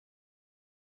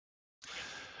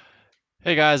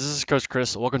Hey guys, this is Coach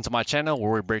Chris. Welcome to my channel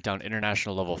where we break down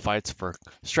international level fights for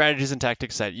strategies and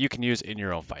tactics that you can use in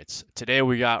your own fights. Today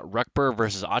we got Recber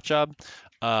versus Achab.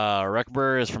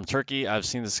 Recber is from Turkey. I've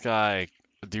seen this guy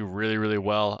do really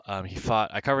well.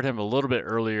 I covered him a little bit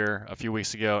earlier a few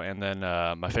weeks ago, and then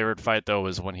my favorite fight though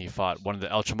was when he fought one of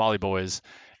the El Chamali boys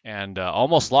and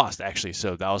almost lost actually.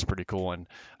 So that was pretty cool. And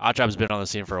Achab's been on the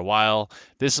scene for a while.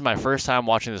 This is my first time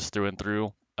watching this through and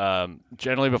through.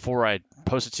 Generally, before I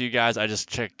post it to you guys, I just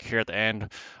check here at the end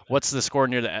what's the score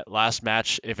near the last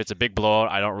match. If it's a big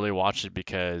blowout, I don't really watch it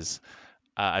because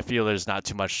I feel there's not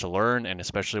too much to learn, and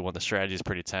especially when the strategy is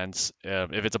pretty tense.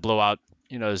 If it's a blowout,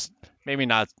 there's maybe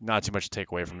not too much to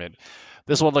take away from it.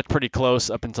 This one looked pretty close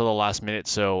up until the last minute,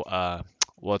 so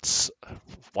let's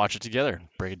watch it together,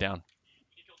 break it down.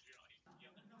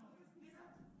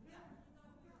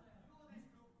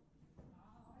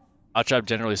 Achab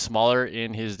generally smaller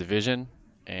in his division,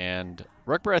 and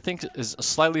Rukber I think is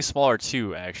slightly smaller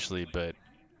too, actually, but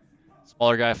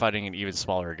smaller guy fighting an even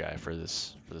smaller guy for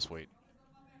this weight.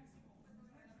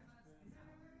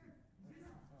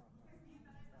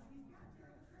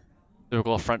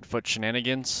 Typical front foot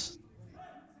shenanigans.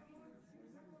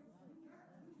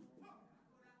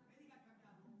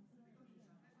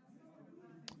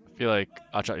 I feel like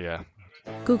Achab, yeah.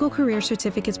 Google Career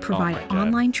Certificates Oh provide my God.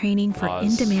 online training for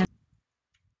Pause. in-demand.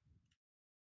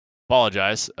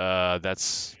 Apologize.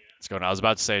 That's going on. I was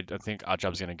about to say I think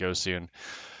Achab's gonna go soon.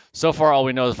 So far, all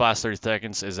we know the last 30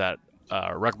 seconds is that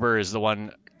Rukber is the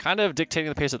one kind of dictating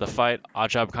the pace of the fight.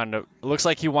 Achab kind of looks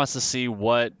like he wants to see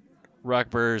what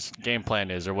Rukber's game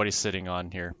plan is or what he's sitting on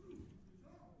here.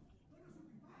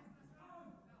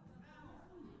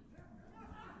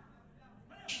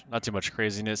 Not too much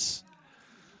craziness.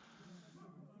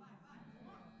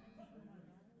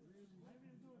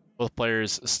 Both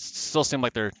players still seem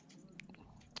like they're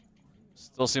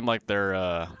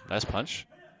nice punch.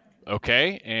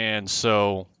 Okay, and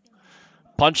so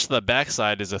punch to the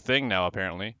backside is a thing now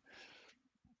apparently.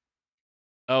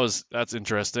 That's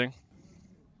interesting.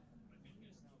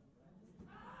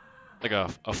 Like a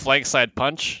flank side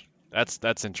punch.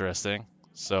 That's interesting.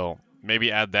 So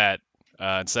maybe add that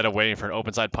instead of waiting for an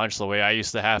open side punch the way I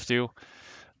used to have to.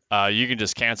 You can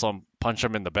just cancel and punch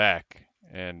them in the back,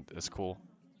 and it's cool.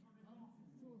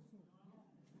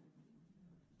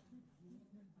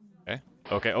 Okay.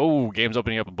 Okay. Oh, game's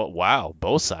opening up, but wow,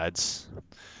 both sides.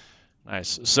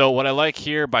 Nice. So what I like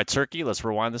here by Turkey, let's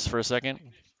rewind this for a second.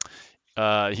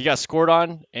 He got scored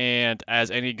on, and as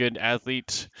any good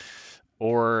athlete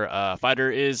or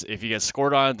fighter is, if you get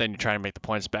scored on, then you try to make the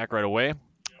points back right away.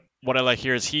 What I like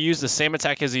here is he used the same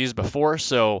attack as he used before.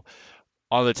 So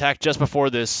on the attack just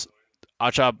before this,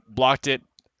 Achab blocked it,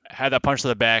 had that punch to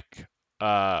the back,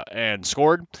 and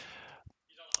scored.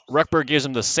 Recber gives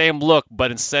him the same look,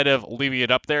 but instead of leaving it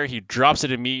up there, he drops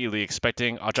it immediately,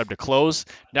 expecting Achab to close.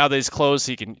 Now that he's closed,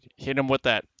 he can hit him with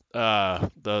that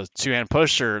the two-hand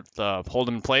push or the hold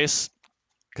him in place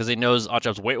because he knows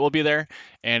Achab's weight will be there,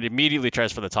 and immediately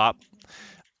tries for the top.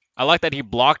 I like that he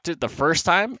blocked it the first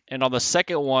time, and on the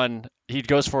second one, he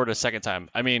goes for it a second time.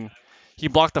 I mean, he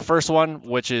blocked the first one,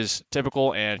 which is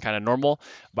typical and kind of normal,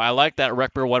 but I like that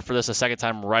Recber went for this a second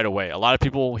time right away. A lot of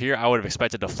people here, I would have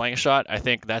expected a flank shot. I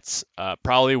think that's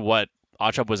probably what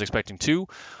Achab was expecting too.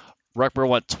 Recber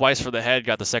went twice for the head,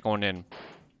 got the second one in,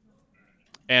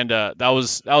 and that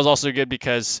was also good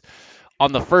because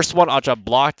on the first one, Achab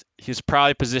blocked. He's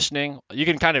probably positioning. You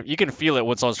can feel it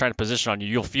when someone's trying to position on you.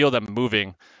 You'll feel them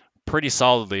moving pretty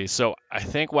solidly. So I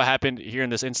think what happened here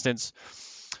in this instance,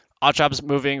 Achab's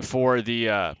moving for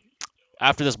the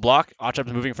after this block,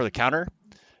 Achab's moving for the counter.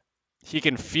 He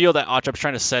can feel that Achab's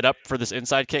trying to set up for this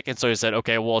inside kick, and so he said,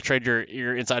 "Okay, well, I'll trade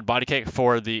your inside body kick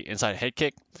for the inside head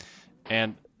kick,"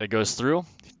 and it goes through.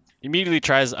 Immediately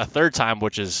tries a third time,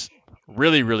 which is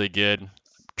really good.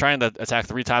 Trying to attack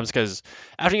three times because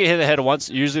after you get hit in the head once,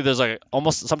 usually there's like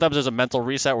almost sometimes there's a mental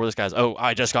reset where this guy's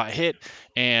I just got hit,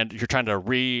 and you're trying to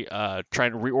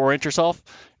reorient yourself.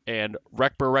 And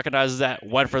Recber recognizes that,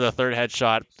 went for the third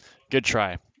headshot. Good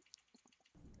try.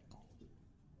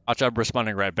 Achab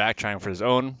responding right back, trying for his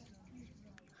own,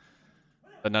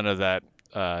 but none of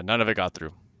it got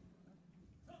through.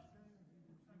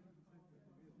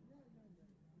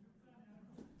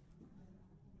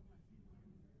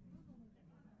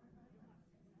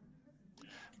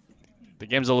 The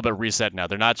game's a little bit reset now.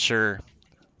 They're not sure.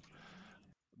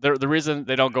 The reason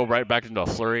they don't go right back into a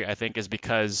flurry, I think, is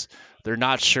because they're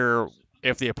not sure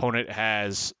if the opponent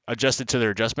has adjusted to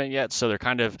their adjustment yet. So they're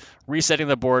kind of resetting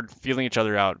the board, feeling each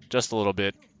other out just a little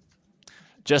bit,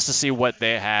 just to see what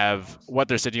they have, what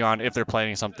they're sitting on, if they're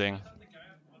planning something.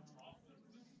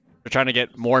 trying to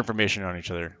get more information on each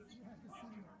other.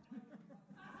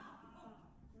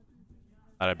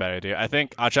 Not a bad idea. I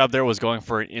think Achab there was going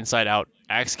for an inside-out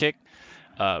axe kick.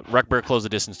 Recber closed the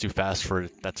distance too fast for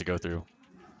that to go through.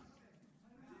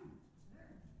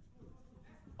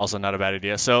 Also not a bad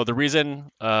idea. So the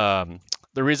reason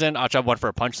Achab went for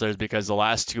a punch there is because the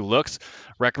last two looks,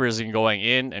 Recber is going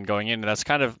in and going in, and that's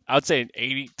kind of, I would say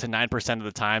 80 to 9% of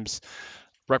the times,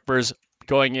 Recber's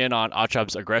going in on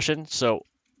Achab's aggression. So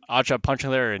Achab punching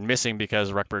there and missing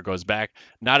because Recber goes back.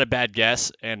 Not a bad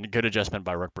guess and good adjustment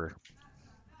by Recber.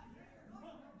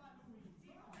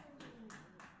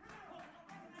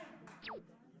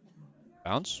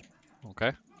 Bounce.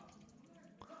 Okay.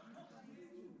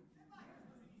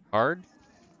 Hard.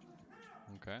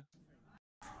 Okay.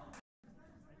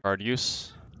 Hard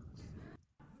use.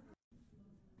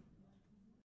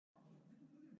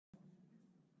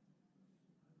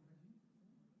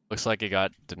 Looks like it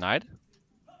got denied.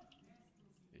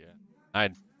 Yeah.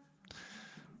 Denied.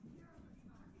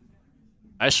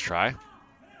 Nice try.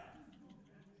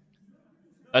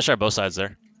 Nice try both sides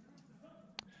there.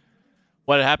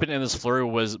 What happened in this flurry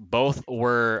was both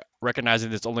were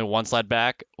recognizing it's only one slide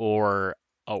back or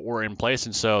were in place,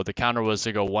 and so the counter was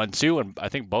to go 1-2, and I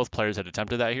think both players had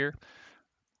attempted that here.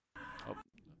 Oh,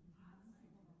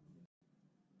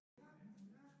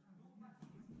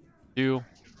 two.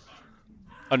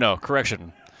 Oh no,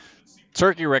 correction.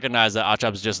 Turkey recognized that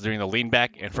Achab's just doing the lean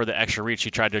back, and for the extra reach,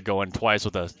 he tried to go in twice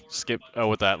with a skip,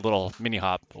 with that little mini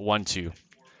hop, 1-2.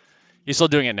 He's still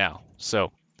doing it now,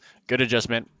 so good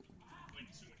adjustment.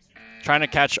 Trying to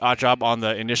catch Achab on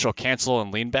the initial cancel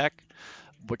and lean back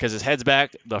because his head's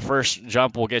back. The first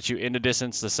jump will get you into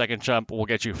distance. The second jump will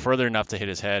get you further enough to hit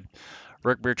his head.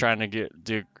 Recber trying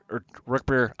to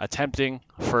Recber attempting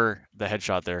for the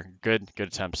headshot there. Good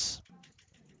attempts.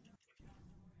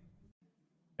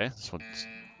 Okay, this one's.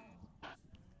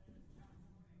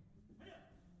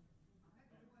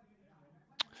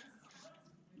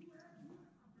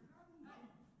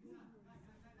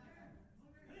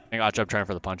 I think Achab trying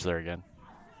for the punch there again.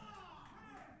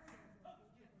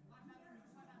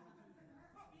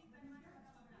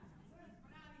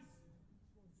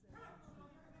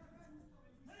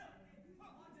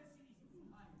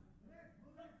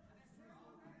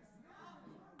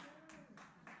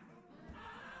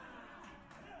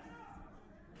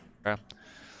 Okay.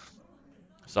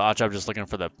 So Achab just looking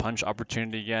for the punch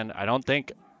opportunity again. I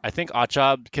think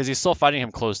Achab, because he's still fighting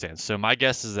him close stance. So my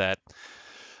guess is that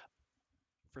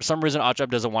for some reason Achab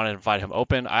doesn't want to fight him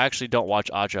open. I actually don't watch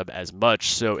Achab as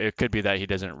much, so it could be that he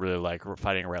doesn't really like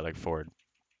fighting right leg forward.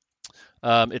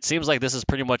 It seems like this is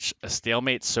pretty much a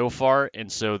stalemate so far,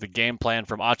 and so the game plan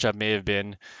from Achab may have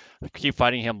been keep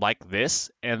fighting him like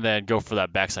this, and then go for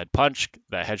that backside punch.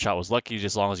 That headshot was lucky.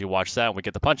 Just as long as you watch that and we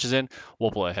get the punches in,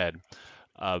 we'll pull ahead.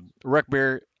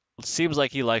 Recber seems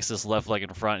like he likes this left leg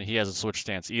in front. He hasn't switched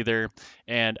stance either,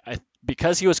 and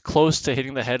because he was close to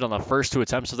hitting the head on the first two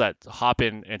attempts of that hop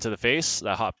into the face,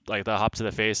 that hop to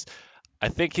the face, I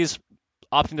think he's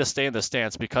opting to stay in the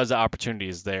stance because the opportunity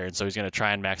is there, and so he's going to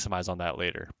try and maximize on that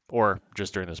later or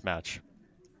just during this match.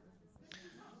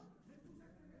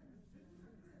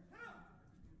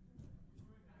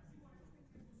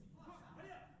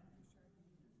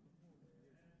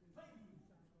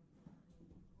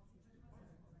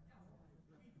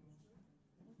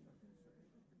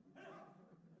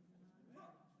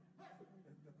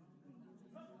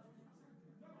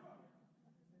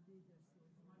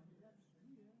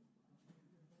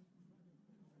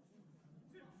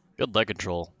 Good leg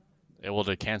control, able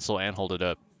to cancel and hold it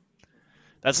up.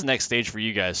 That's the next stage for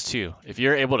you guys too. If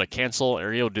you're able to cancel or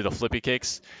you're able to do the flippy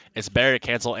kicks, it's better to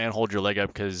cancel and hold your leg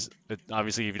up because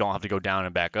obviously if you don't have to go down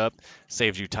and back up,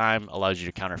 saves you time, allows you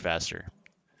to counter faster.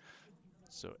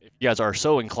 So if you guys are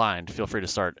so inclined, feel free to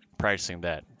start practicing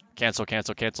that. Cancel,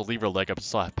 cancel, cancel, leave your leg up and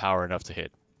still have power enough to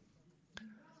hit.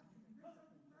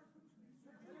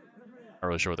 Not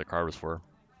really sure what the card was for.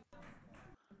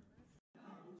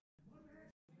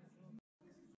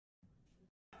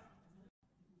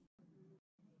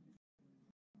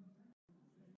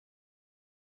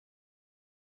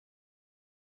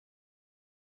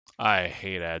 I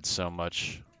hate ads so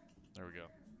much. There we go.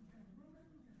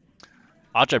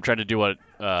 Achab tried to do what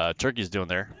Turkey's doing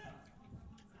there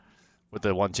with the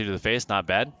 1-2 to the face. Not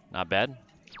bad. Not bad.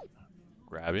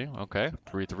 Grabbing. Okay.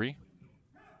 3-3.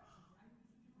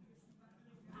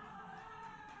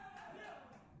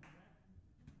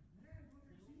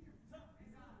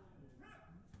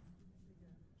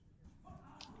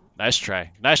 Nice try.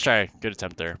 Nice try. Good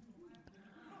attempt there.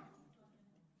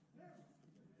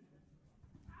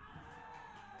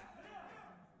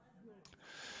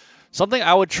 Something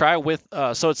I would try with.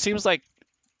 So it seems like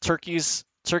Turkey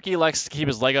likes to keep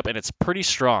his leg up, and it's pretty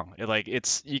strong.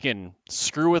 It's you can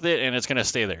screw with it, and it's gonna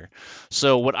stay there.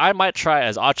 So what I might try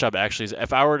as Achab actually is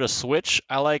if I were to switch,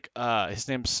 I like his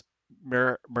name's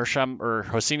Mersham or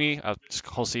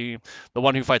Hosini, the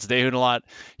one who fights Dehun a lot.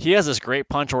 He has this great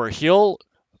punch where he'll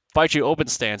fight you open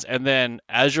stance, and then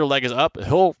as your leg is up,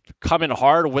 he'll come in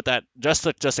hard with that just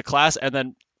a class, and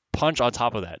then punch on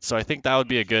top of that. So I think that would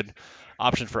be a good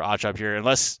option for Achab here,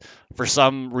 unless for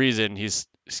some reason he's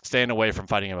staying away from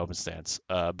fighting him open stance.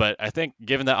 But I think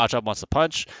given that Achab wants to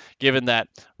punch, given that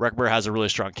Recber has a really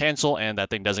strong cancel and that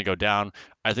thing doesn't go down,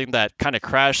 I think that kind of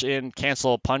crash in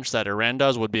cancel punch that Iran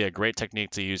does would be a great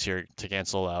technique to use here to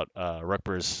cancel out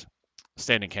Recber's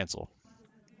standing cancel.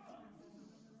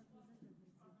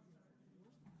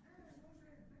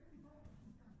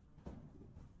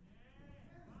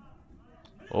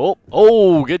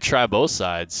 Oh, good try both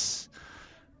sides.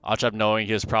 Achab knowing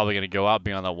he was probably going to go out,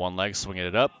 being on that one leg, swinging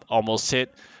it up, almost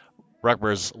hit.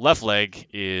 Ruckber's left leg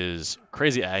is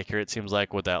crazy accurate, seems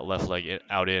like, with that left leg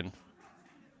out in.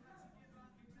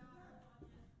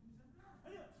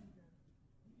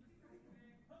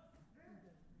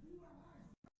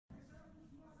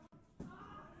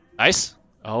 Nice.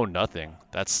 Oh, nothing.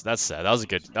 That's sad. That was a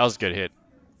good hit.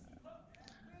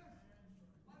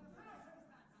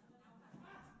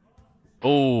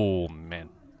 Oh man,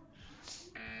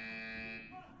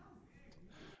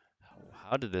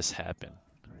 how did this happen?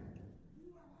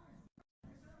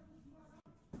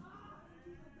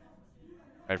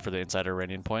 Right for the inside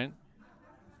Iranian point.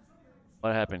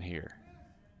 What happened here?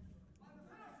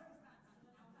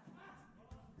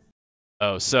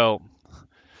 Oh, so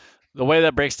the way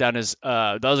that breaks down is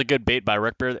that was a good bait by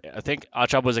Rickber. I think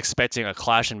Achab was expecting a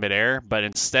clash in midair, but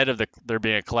instead of there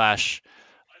being a clash,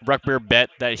 Ruckbeer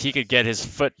bet that he could get his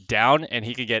foot down and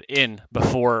he could get in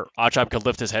before Achab could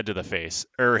lift his head to the face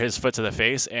or his foot to the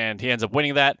face, and he ends up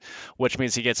winning that, which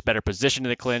means he gets better position in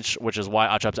the clinch, which is why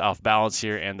Achab's off balance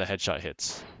here and the headshot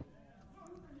hits.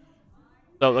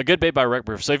 So a good bait by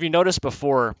Ruckbeer. So if you notice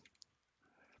before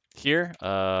here,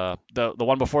 the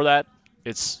one before that,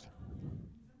 it's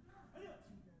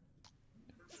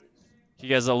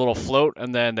he has a little float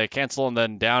and then they cancel and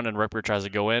then down and Ruckbeer tries to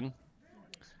go in.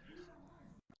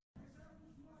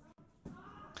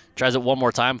 Tries it one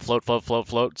more time, float, float, float,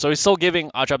 float. So he's still giving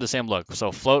Achab the same look.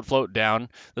 So float, float, down.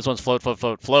 This one's float, float,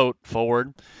 float, float,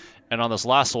 forward. And on this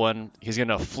last one, he's going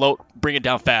to float, bring it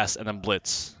down fast, and then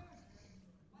blitz.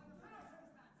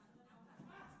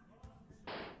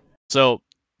 So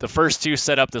the first two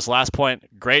set up this last point.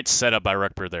 Great setup by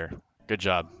Ruckber there. Good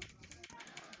job.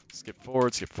 Skip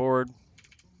forward, skip forward.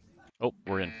 Oh,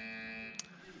 we're in.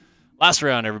 Last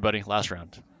round, everybody. Last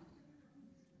round.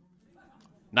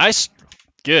 Nice.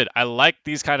 Good. I like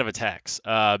these kind of attacks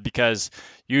because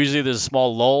usually there's a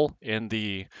small lull in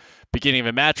the beginning of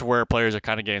a match where players are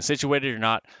kind of getting situated.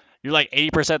 You're like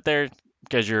 80% there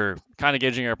because you're kind of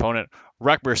gauging your opponent.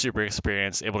 Ruckber super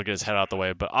experienced, able to get his head out the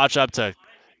way, but Achab to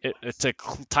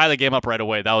tie the game up right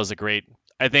away. That was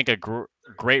I think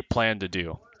great plan to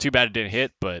do. Too bad it didn't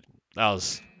hit, but that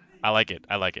was I like it.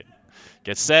 I like it.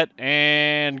 Get set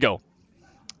and go.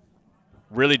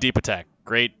 Really deep attack.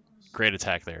 Great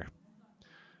attack there.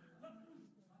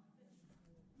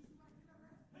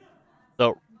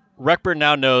 So Reckburn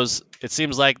now knows it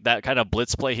seems like that kind of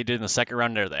blitz play he did in the second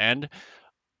round near the end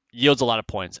yields a lot of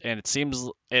points. And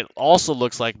it also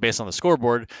looks like based on the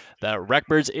scoreboard that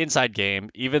Reckburn's inside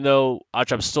game, even though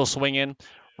Achab's still swinging,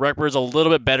 Reckburn's a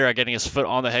little bit better at getting his foot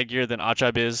on the headgear than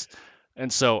Achab is.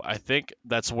 And so I think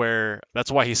that's why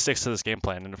he sticks to this game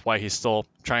plan and why he's still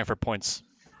trying for points.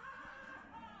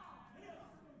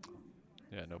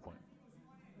 Yeah, no point.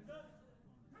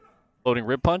 Floating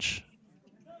rib punch?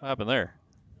 What happened there?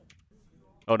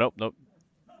 Oh nope, nope.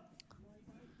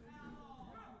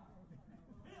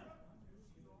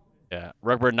 Yeah,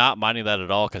 Rugburn not minding that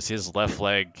at all because his left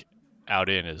leg out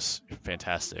in is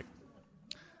fantastic.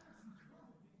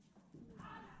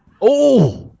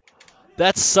 Oh,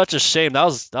 that's such a shame. That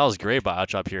was great by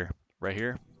Achop here, right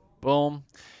here. Boom,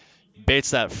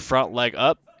 baits that front leg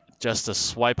up just to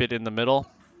swipe it in the middle.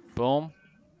 Boom.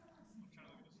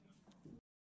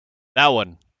 That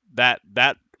one, that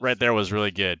right there was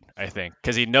really good. I think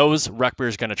because he knows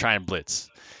Ruckber's going to try and blitz.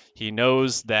 He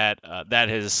knows that that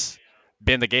has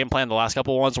been the game plan the last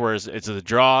couple of ones, where it's a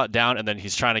draw down and then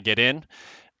he's trying to get in.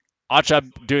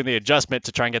 Achab doing the adjustment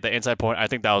to try and get the inside point. I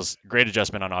think that was great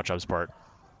adjustment on Achab's part.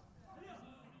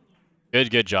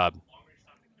 Good job.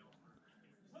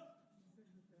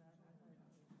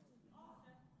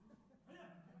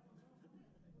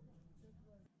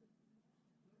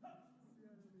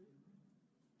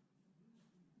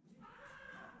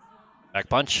 Back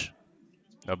punch.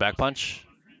 No back punch.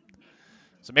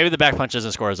 So maybe the back punch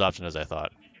doesn't score as often as I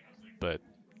thought, but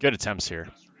good attempts here.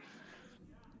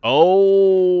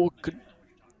 Oh, it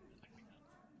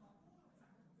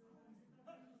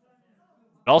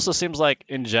also seems like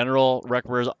in general,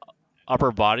 Recber's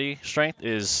upper body strength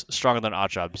is stronger than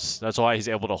Achab's. That's why he's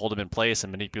able to hold him in place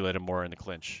and manipulate him more in the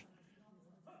clinch.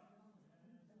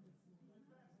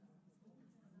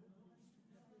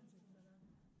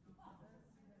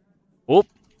 Oop.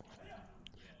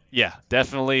 Yeah,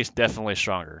 definitely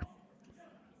stronger.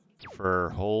 For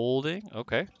holding,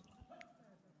 okay.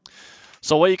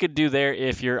 So what you could do there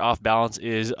if you're off balance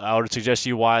is I would suggest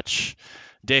you watch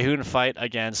Daehoon fight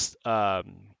against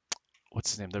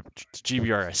what's his name? The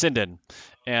GBR Sinden,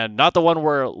 and not the one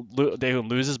where Daehoon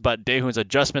loses, but Daehoon's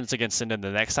adjustments against Sinden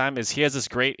the next time is he has this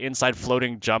great inside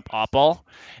floating jump op ball,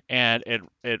 and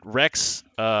it wrecks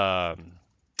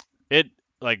it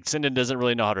like Sinden doesn't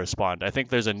really know how to respond. I think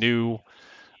there's a new.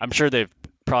 I'm sure they've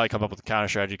probably come up with a counter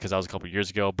strategy because that was a couple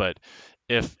years ago, but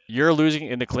if you're losing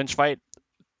in the clinch fight,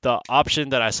 the option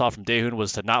that I saw from Daehoon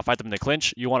was to not fight them in the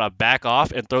clinch. You want to back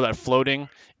off and throw that floating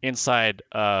inside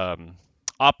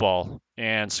op ball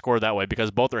and score that way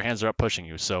because both their hands are up pushing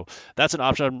you. So that's an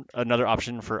option, another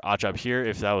option for Achab here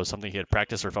if that was something he had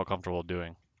practiced or felt comfortable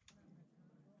doing.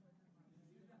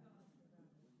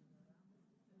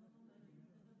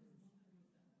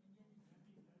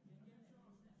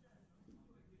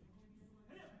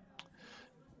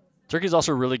 Turkey's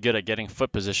also really good at getting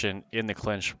foot position in the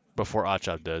clinch before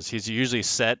Achab does. He's usually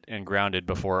set and grounded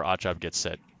before Achab gets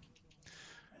set,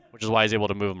 which is why he's able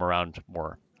to move him around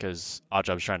more because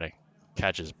Achab's trying to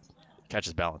catch his catch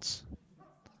his balance.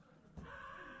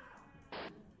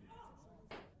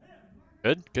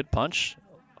 Good punch.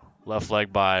 Left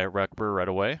leg by Recber right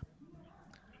away.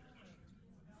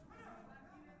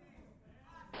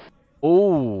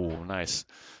 Oh, nice.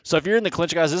 So if you're in the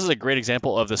clinch, guys, this is a great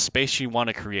example of the space you want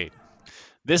to create.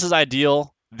 This is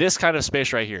ideal, this kind of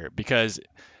space right here, because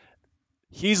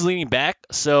he's leaning back.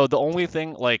 So the only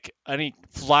thing, like any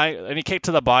kick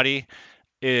to the body,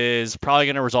 is probably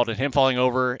going to result in him falling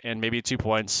over and maybe 2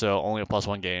 points, so only a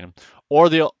 +1 gain. Or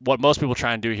what most people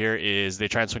try and do here is they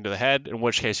try and swing to the head, in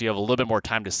which case you have a little bit more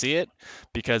time to see it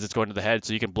because it's going to the head,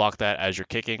 so you can block that as you're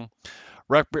kicking.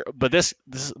 But this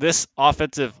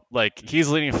offensive, like he's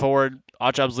leaning forward,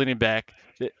 Achab's leaning back,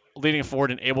 leaning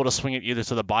forward and able to swing it either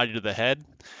to the body or the head.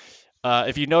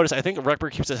 If you notice, I think Recber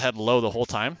keeps his head low the whole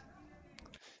time.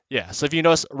 Yeah, so if you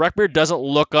notice, Recber doesn't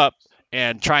look up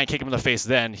and try and kick him in the face.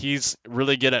 Then he's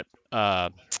really good at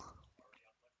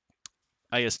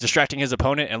I guess distracting his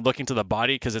opponent and looking to the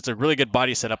body because it's a really good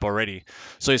body setup already.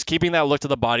 So he's keeping that look to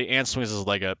the body and swings his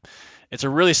leg up. It's a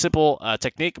really simple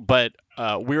technique, but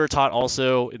we were taught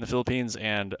also in the Philippines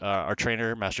and our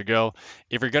trainer, Master Go,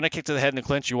 if you're gonna kick to the head in the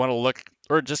clinch, you want to look,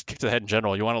 or just kick to the head in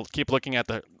general. You want to keep looking at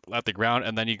the ground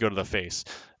and then you go to the face.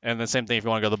 And the same thing if you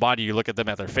want to go to the body, you look at them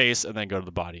at their face and then go to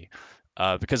the body.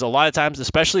 Because a lot of times,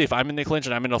 especially if I'm in the clinch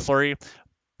and I'm in a flurry,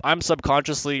 I'm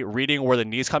subconsciously reading where the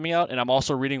knee's coming out, and I'm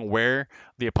also reading where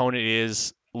the opponent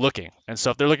is looking. And so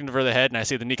if they're looking for the head and I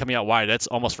see the knee coming out wide, that's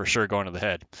almost for sure going to the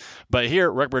head. But here,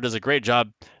 Recber does a great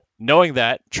job knowing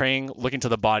that, training, looking to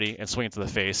the body, and swinging to the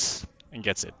face, and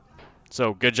gets it.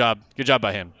 So good job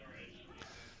by him.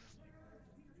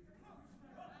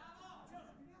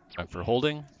 Back for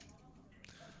holding,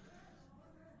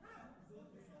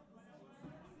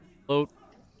 float.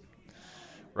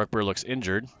 Recber looks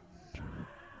injured.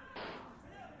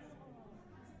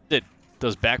 Did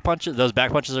those back punches? Those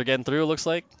back punches are getting through. It looks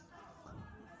like.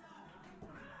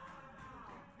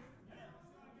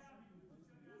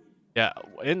 Yeah,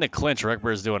 in the clinch,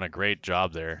 Recber is doing a great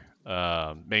job there,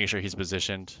 making sure he's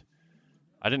positioned.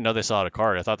 I didn't know they saw a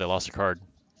card. I thought they lost a card.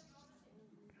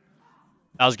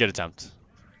 That was a good attempt.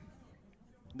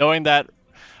 Knowing that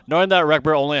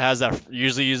Recber only has that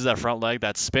usually uses that front leg,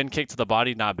 that spin kick to the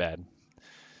body, not bad.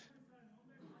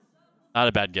 Not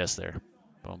a bad guess there.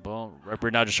 Boom, boom. Recber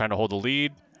now just trying to hold the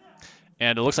lead,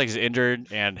 and it looks like he's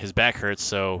injured and his back hurts,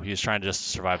 so he's trying to just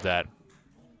survive that.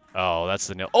 Oh, that's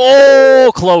the nail.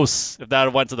 Oh, close. If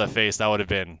that went to the face, that would have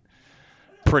been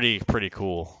pretty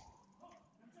cool.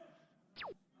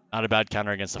 Not a bad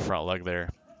counter against the front leg there.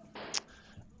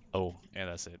 Oh, and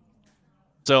that's it.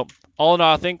 So all in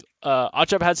all, I think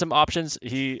Achab had some options.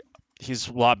 He's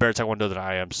a lot better Taekwondo than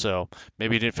I am, so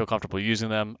maybe he didn't feel comfortable using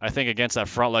them. I think against that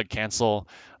front leg cancel,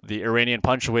 the Iranian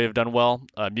punch would have done well.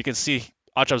 You can see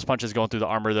Achab's punches going through the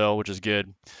armor though, which is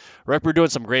good. Rekber doing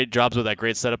some great jobs with that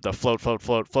great setup, the float,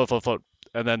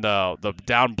 and then the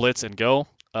down blitz and go.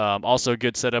 Also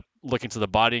good setup, looking to the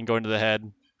body and going to the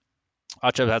head.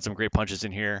 Achab had some great punches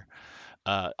in here.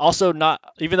 Also, not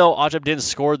even though Achab didn't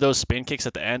score those spin kicks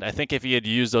at the end, I think if he had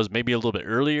used those maybe a little bit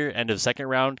earlier, end of second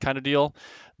round kind of deal,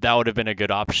 that would have been a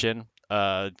good option.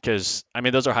 Because I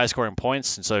mean, those are high scoring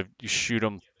points, and so if you shoot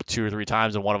them 2 or 3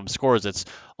 times and one of them scores, it's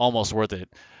almost worth it.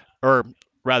 Or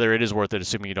rather, it is worth it,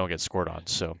 assuming you don't get scored on.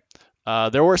 So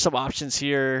there were some options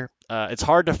here. It's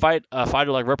hard to fight a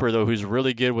fighter like Recber though, who's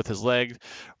really good with his leg,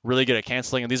 really good at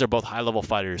canceling, and these are both high level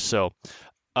fighters. So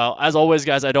as always,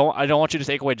 guys, I don't want you to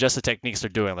take away just the techniques they're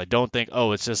doing. Like, don't think,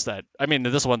 oh, it's just that. I mean,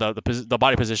 this one, the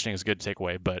body positioning is good to take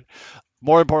away, but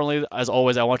more importantly, as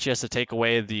always, I want you guys to take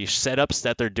away the setups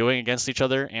that they're doing against each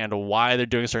other and why they're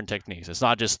doing certain techniques. It's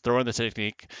not just throwing the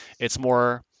technique. It's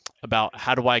more about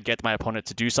how do I get my opponent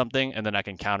to do something and then I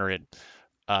can counter it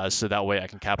so that way I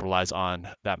can capitalize on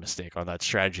that mistake, on that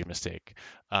strategy mistake.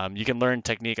 You can learn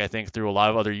technique, I think, through a lot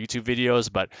of other YouTube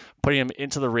videos, but putting them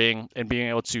into the ring and being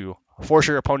able to force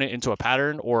your opponent into a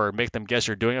pattern or make them guess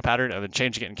you're doing a pattern and then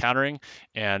changing it and countering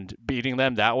and beating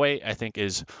them that way, I think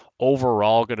is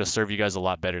overall going to serve you guys a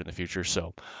lot better in the future.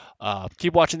 So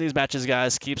keep watching these matches,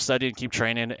 guys. Keep studying, keep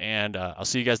training, and I'll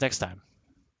see you guys next time.